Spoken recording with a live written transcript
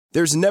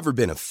There's never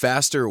been a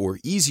faster or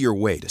easier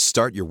way to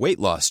start your weight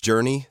loss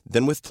journey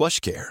than with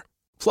PlushCare.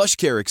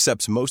 PlushCare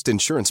accepts most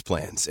insurance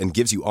plans and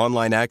gives you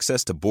online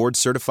access to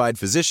board-certified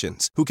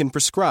physicians who can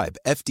prescribe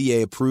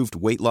FDA-approved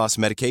weight loss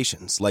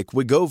medications like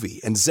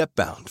Wegovy and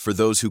Zepbound for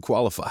those who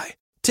qualify.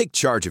 Take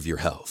charge of your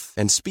health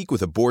and speak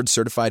with a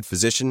board-certified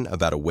physician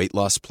about a weight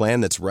loss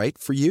plan that's right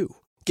for you.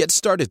 Get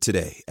started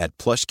today at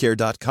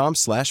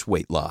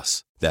plushcare.com/weight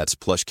loss. That's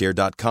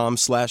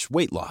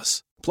plushcare.com/weight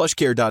loss.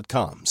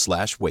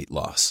 plushcare.com/weight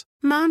loss.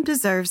 Mom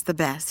deserves the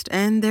best,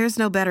 and there's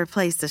no better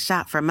place to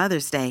shop for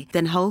Mother's Day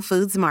than Whole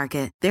Foods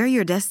Market. They're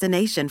your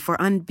destination for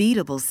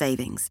unbeatable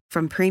savings,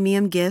 from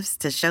premium gifts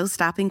to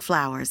show-stopping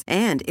flowers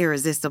and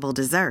irresistible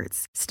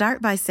desserts.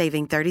 Start by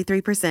saving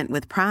 33%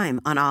 with Prime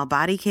on all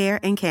body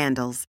care and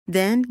candles.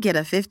 Then get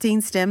a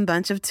 15-stem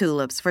bunch of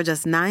tulips for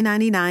just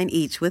 $9.99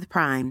 each with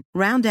Prime.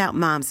 Round out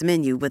Mom's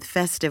menu with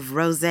festive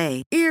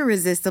rosé,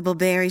 irresistible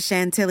berry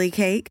chantilly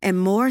cake,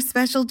 and more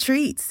special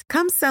treats.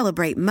 Come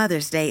celebrate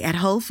Mother's Day at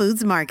Whole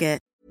Foods Market.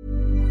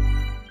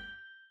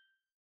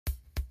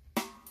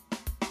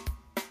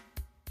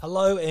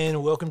 Hello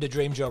and welcome to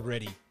Dream Job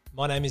Ready.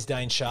 My name is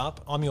Dane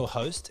Sharp, I'm your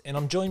host, and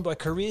I'm joined by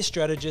career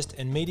strategist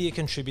and media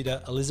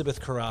contributor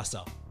Elizabeth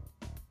Karasa.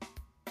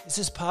 This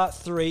is part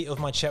 3 of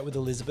my chat with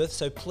Elizabeth,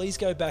 so please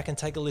go back and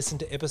take a listen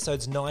to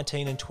episodes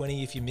 19 and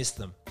 20 if you missed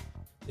them.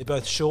 They're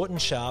both short and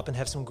sharp and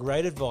have some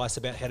great advice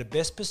about how to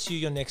best pursue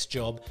your next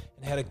job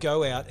and how to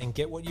go out and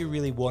get what you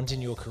really want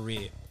in your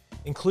career,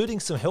 including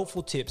some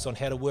helpful tips on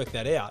how to work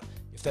that out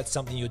if that's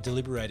something you're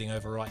deliberating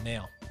over right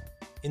now.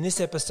 In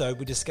this episode,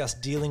 we discuss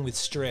dealing with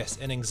stress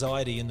and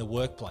anxiety in the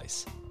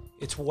workplace.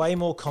 It's way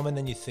more common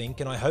than you think,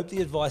 and I hope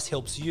the advice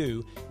helps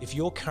you if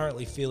you're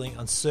currently feeling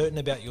uncertain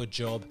about your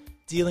job,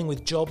 dealing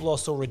with job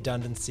loss or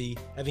redundancy,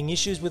 having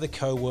issues with a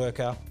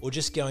coworker, or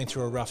just going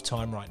through a rough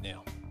time right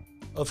now.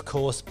 Of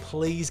course,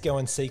 please go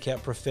and seek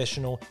out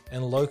professional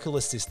and local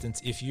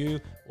assistance if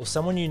you or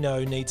someone you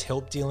know needs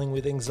help dealing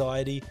with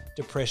anxiety,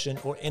 depression,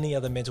 or any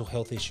other mental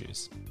health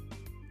issues.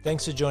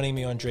 Thanks for joining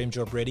me on Dream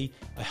Job Ready.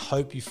 I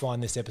hope you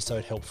find this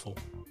episode helpful.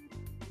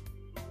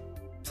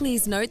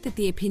 Please note that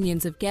the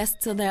opinions of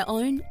guests are their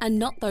own and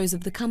not those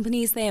of the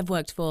companies they have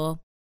worked for.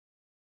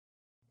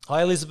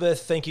 Hi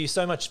Elizabeth, thank you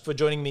so much for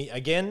joining me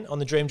again on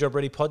the Dream Job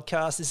Ready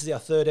podcast. This is our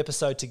 3rd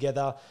episode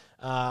together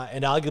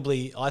and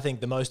arguably I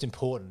think the most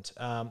important.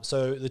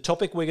 So the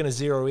topic we're going to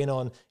zero in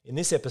on in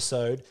this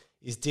episode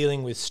is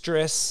dealing with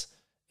stress,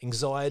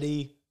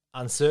 anxiety,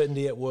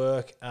 uncertainty at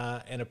work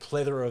and a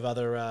plethora of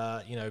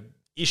other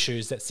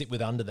issues that sit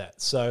with under that.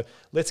 So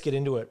let's get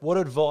into it. What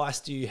advice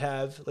do you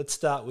have? Let's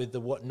start with the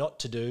what not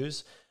to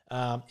do's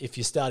if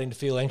you're starting to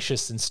feel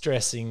anxious and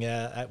stressing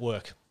at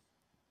work.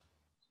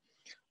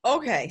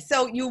 Okay,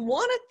 so you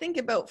want to think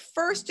about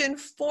first and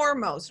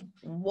foremost,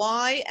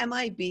 why am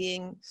I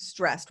being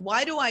stressed?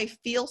 Why do I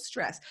feel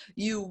stressed?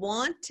 You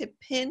want to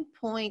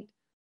pinpoint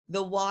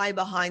the why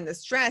behind the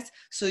stress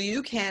so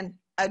you can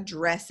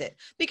address it,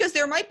 because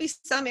there might be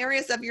some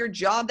areas of your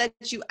job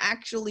that you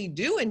actually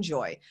do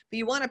enjoy, but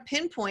you want to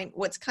pinpoint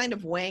what's kind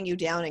of weighing you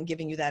down and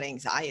giving you that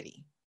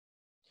anxiety.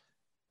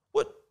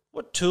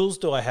 What tools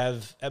do I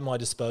have at my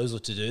disposal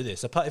to do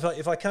this? If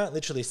I can't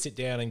literally sit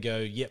down and go,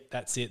 yep,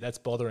 that's it, that's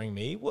bothering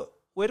me,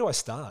 where do I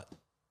start?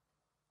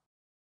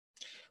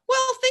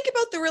 Well, think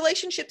about the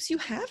relationships you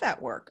have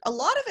at work. A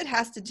lot of it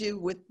has to do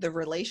with the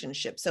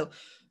relationship. So,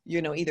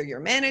 either your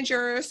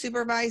manager,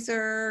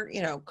 supervisor,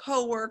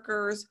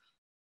 coworkers.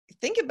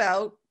 Think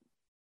about,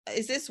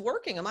 is this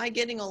working? Am I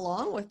getting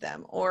along with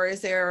them? Or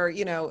is there,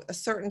 a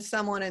certain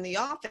someone in the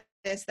office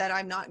that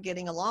I'm not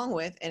getting along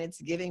with and it's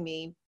giving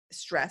me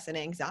stress and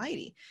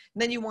anxiety?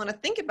 And then you want to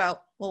think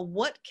about, well,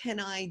 what can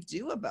I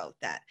do about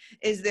that?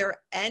 Is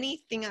there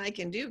anything I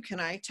can do? Can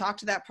I talk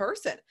to that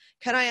person?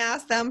 Can I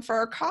ask them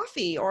for a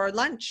coffee or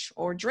lunch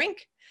or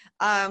drink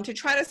to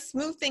try to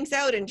smooth things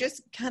out and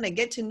just kind of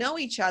get to know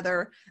each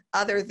other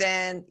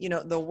than,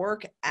 the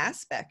work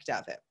aspect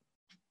of it?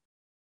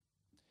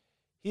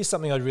 Here's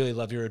something I'd really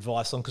love your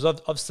advice on, because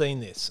I've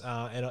seen this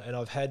and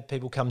I've had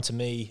people come to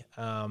me,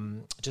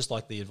 just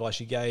like the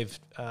advice you gave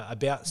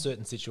about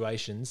certain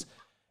situations.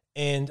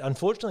 And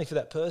unfortunately for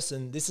that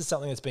person, this is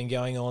something that's been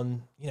going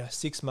on,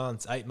 6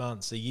 months, 8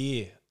 months, a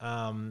year.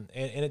 And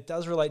it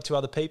does relate to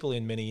other people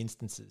in many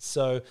instances.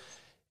 So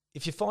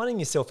if you're finding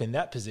yourself in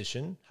that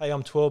position, hey,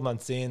 I'm 12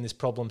 months in, this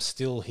problem's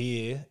still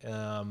here,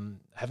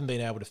 haven't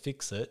been able to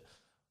fix it,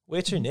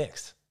 where to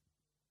next?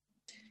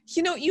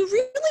 You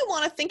really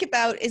want to think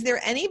about, is there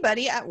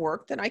anybody at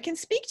work that I can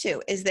speak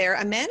to? Is there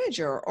a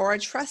manager or a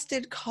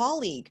trusted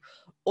colleague?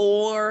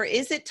 Or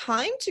is it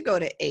time to go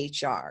to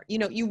HR?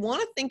 You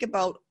want to think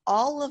about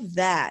all of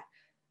that.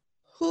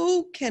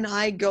 Who can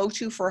I go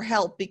to for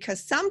help?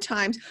 Because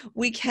sometimes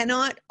we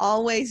cannot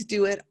always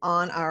do it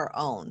on our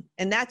own.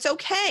 And that's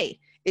okay.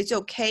 It's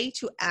okay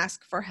to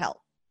ask for help.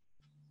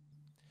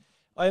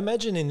 I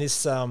imagine in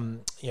this,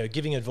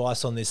 giving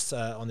advice on this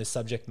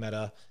subject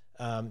matter,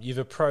 you've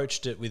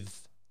approached it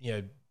with,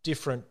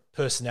 different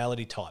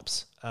personality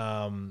types,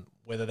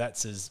 whether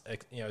that's as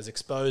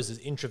exposed as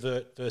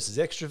introvert versus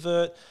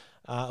extrovert.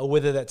 or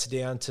whether that's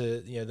down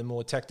to the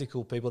more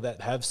tactical people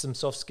that have some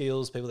soft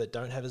skills, people that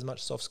don't have as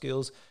much soft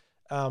skills.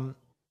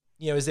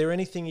 Is there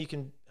anything you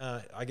can,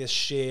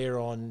 share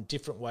on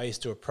different ways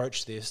to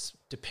approach this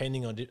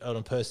depending on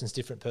a person's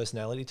different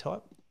personality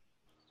type?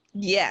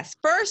 Yes.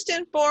 First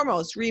and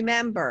foremost,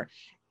 remember,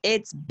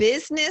 it's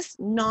business,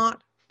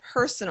 not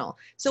personal.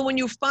 So when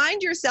you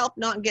find yourself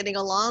not getting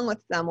along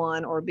with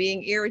someone or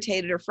being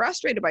irritated or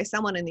frustrated by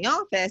someone in the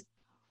office,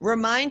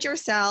 remind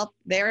yourself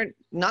they're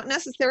not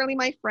necessarily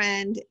my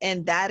friend,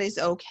 and that is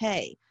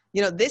okay.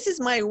 This is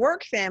my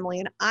work family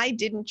and I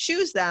didn't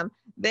choose them.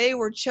 They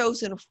were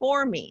chosen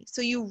for me.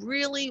 So you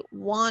really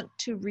want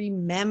to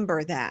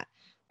remember that,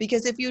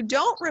 because if you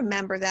don't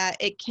remember that,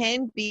 it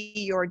can be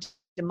your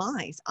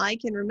demise. I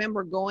can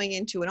remember going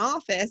into an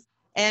office,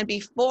 and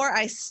before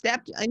I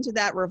stepped into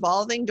that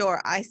revolving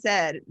door, I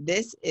said,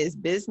 this is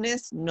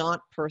business,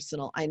 not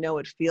personal. I know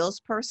it feels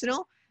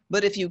personal,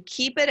 but if you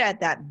keep it at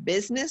that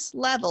business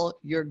level,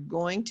 you're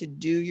going to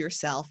do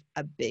yourself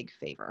a big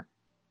favor.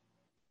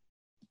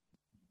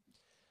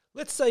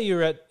 Let's say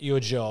you're at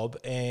your job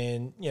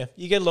and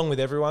you get along with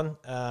everyone,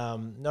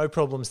 no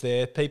problems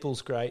there,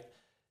 people's great.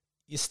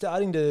 You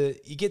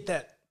get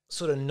that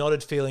sort of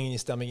knotted feeling in your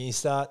stomach and you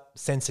start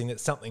sensing that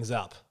something's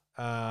up.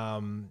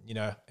 Am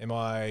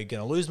I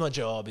going to lose my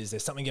job? Is there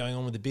something going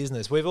on with the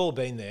business? We've all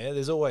been there.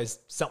 There's always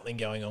something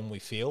going on, we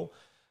feel.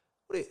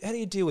 How do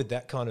you deal with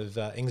that kind of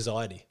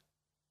anxiety?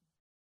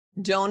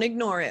 Don't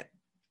ignore it.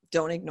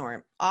 Don't ignore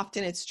it.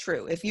 Often it's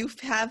true. If you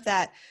have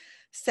that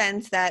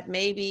sense that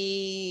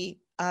maybe,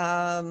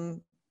 I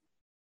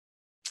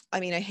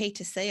hate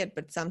to say it,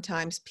 but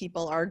sometimes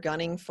people are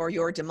gunning for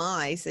your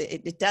demise.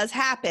 It does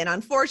happen.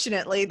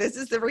 Unfortunately, this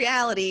is the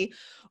reality.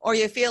 Or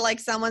you feel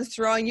like someone's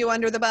throwing you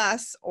under the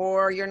bus,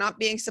 or you're not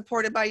being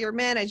supported by your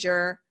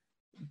manager.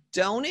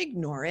 Don't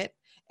ignore it.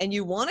 And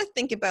you want to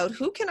think about,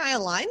 who can I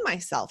align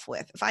myself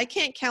with? If I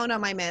can't count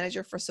on my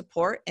manager for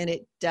support, and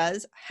it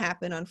does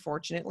happen,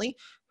 unfortunately,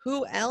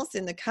 who else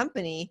in the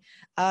company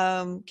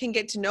can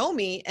get to know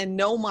me and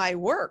know my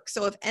work?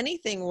 So if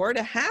anything were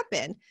to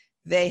happen,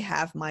 they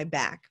have my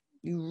back.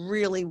 You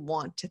really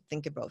want to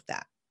think about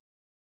that.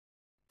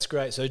 That's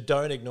great. So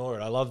don't ignore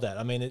it. I love that.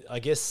 I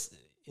guess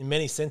in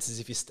many senses,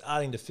 if you're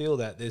starting to feel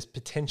that, there's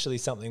potentially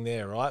something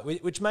there, right?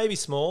 Which may be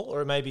small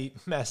or it may be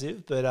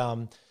massive, but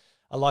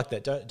I like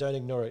that. Don't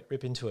ignore it.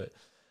 Rip into it.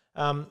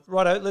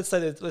 Righto, let's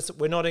say that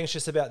we're not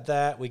anxious about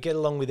that. We get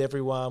along with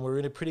everyone. We're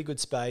in a pretty good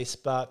space,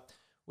 but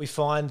we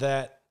find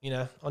that,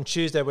 on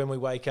Tuesday when we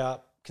wake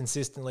up,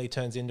 consistently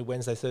turns into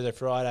Wednesday, Thursday,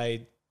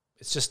 Friday.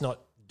 It's just not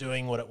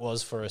doing what it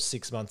was for us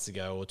 6 months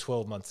ago or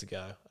 12 months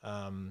ago,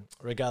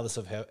 regardless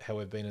of how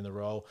we've been in the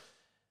role.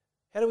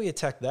 How do we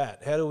attack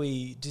that?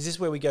 Is this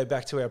where we go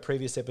back to our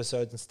previous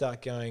episodes and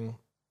start going,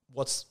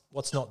 what's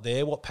not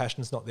there? What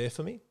passion's not there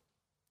for me?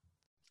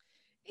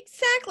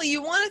 Exactly.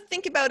 You want to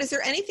think about, is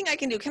there anything I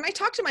can do? Can I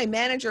talk to my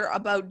manager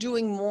about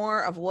doing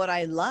more of what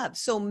I love?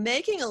 So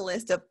making a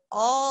list of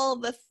all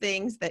the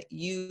things that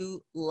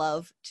you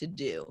love to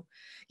do,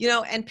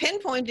 and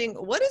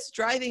pinpointing what is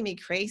driving me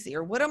crazy,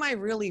 or what am I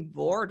really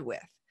bored with?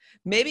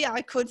 Maybe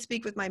I could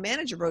speak with my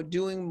manager about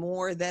doing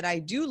more that I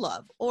do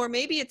love, or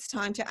maybe it's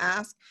time to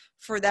ask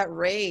for that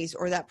raise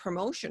or that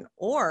promotion.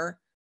 Or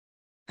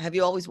have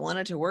you always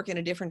wanted to work in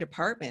a different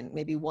department?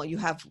 Maybe you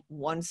have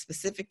one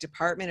specific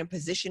department and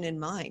position in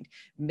mind.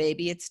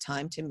 Maybe it's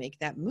time to make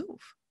that move.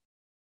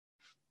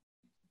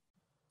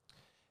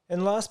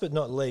 And last but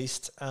not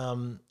least,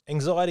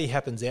 anxiety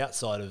happens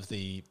outside of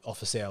the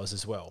office hours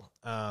as well.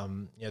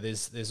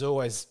 There's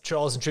always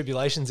trials and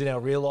tribulations in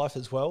our real life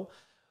as well.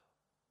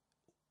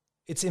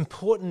 It's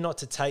important not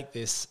to take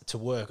this to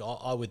work,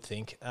 I would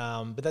think,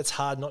 but that's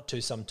hard not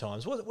to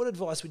sometimes. What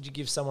advice would you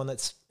give someone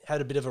that's had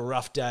a bit of a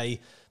rough day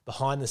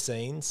behind the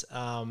scenes,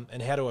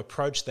 and how to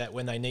approach that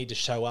when they need to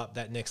show up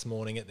that next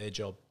morning at their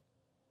job?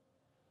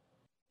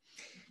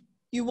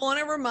 You want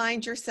to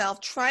remind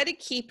yourself, try to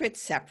keep it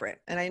separate.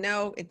 And I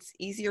know it's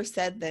easier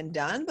said than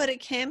done, but it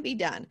can be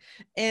done.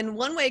 And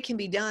one way it can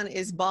be done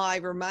is by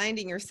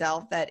reminding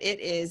yourself that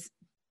it is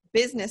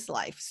business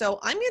life. So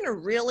I'm going to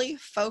really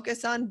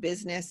focus on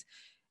business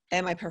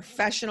and my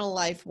professional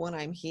life when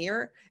I'm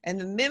here. And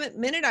the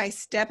minute I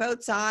step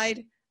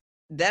outside,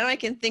 then I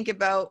can think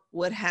about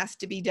what has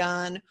to be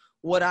done,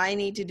 what I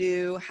need to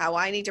do, how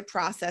I need to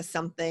process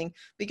something,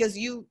 because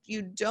you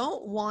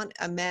don't want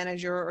a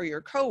manager or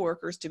your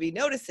coworkers to be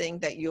noticing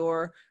that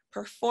your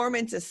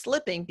performance is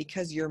slipping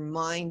because your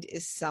mind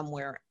is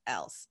somewhere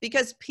else,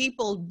 because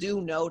people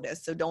do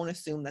notice. So don't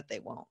assume that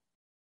they won't.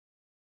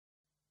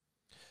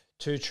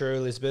 Too true,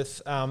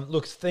 Elizabeth.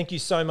 Look, thank you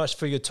so much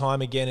for your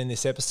time again in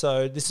this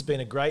episode. This has been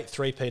a great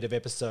three-peat of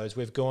episodes.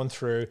 We've gone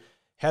through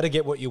how to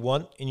get what you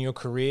want in your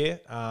career.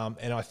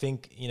 And I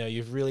think,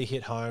 you've really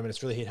hit home, and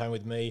it's really hit home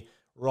with me.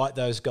 Write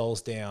those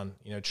goals down,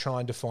 try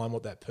and define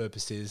what that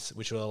purpose is,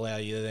 which will allow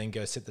you to then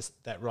go set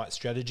that right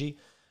strategy.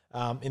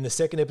 In the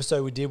second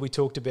episode we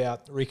talked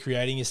about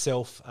recreating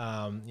yourself,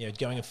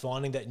 going and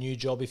finding that new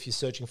job if you're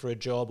searching for a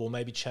job, or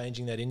maybe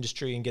changing that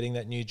industry and getting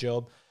that new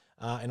job.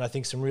 And I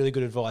think some really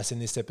good advice in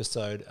this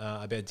episode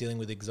about dealing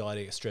with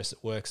anxiety or stress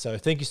at work. So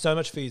thank you so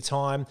much for your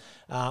time.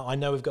 I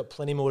know we've got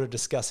plenty more to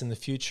discuss in the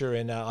future,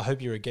 and I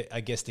hope you're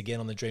a guest again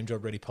on the Dream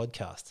Job Ready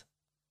podcast.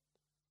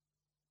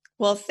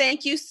 Well,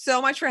 thank you so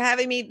much for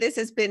having me. This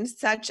has been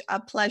such a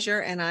pleasure,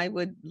 and I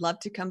would love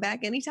to come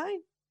back anytime.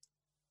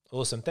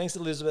 Awesome. Thanks,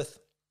 Elizabeth.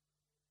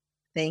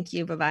 Thank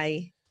you.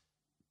 Bye-bye.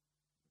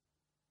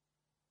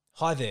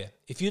 Hi there.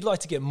 If you'd like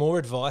to get more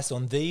advice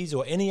on these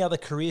or any other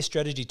career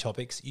strategy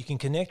topics, you can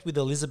connect with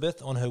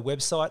Elizabeth on her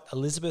website,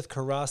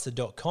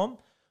 elizabethcarrasa.com,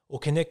 or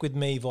connect with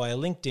me via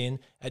LinkedIn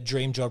at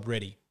Dream Job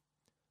Ready.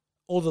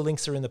 All the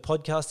links are in the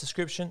podcast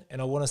description,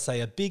 and I want to say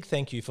a big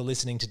thank you for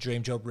listening to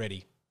Dream Job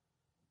Ready.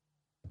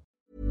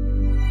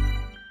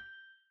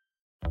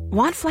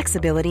 Want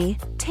flexibility?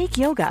 Take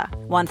yoga.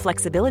 Want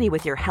flexibility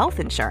with your health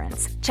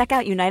insurance? Check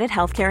out United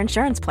Healthcare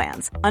Insurance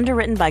Plans.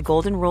 Underwritten by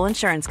Golden Rule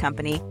Insurance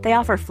Company, they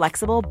offer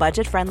flexible,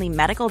 budget-friendly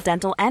medical,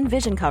 dental, and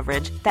vision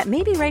coverage that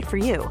may be right for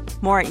you.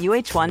 More at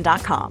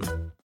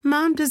uh1.com.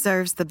 Mom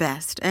deserves the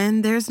best,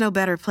 and there's no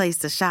better place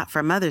to shop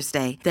for Mother's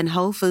Day than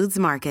Whole Foods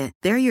Market.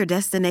 They're your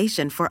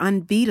destination for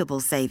unbeatable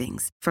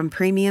savings, from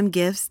premium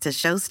gifts to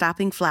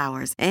show-stopping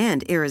flowers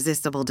and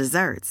irresistible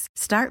desserts.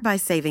 Start by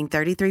saving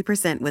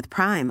 33% with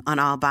Prime on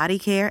all body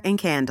care and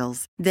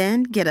candles.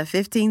 Then get a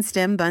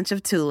 15-stem bunch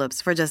of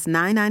tulips for just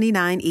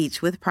 $9.99 each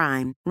with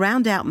Prime.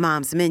 Round out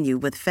Mom's menu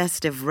with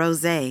festive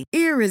rosé,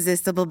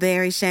 irresistible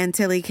berry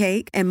chantilly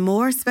cake, and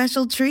more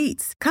special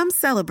treats. Come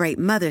celebrate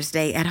Mother's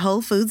Day at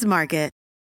Whole Foods Market.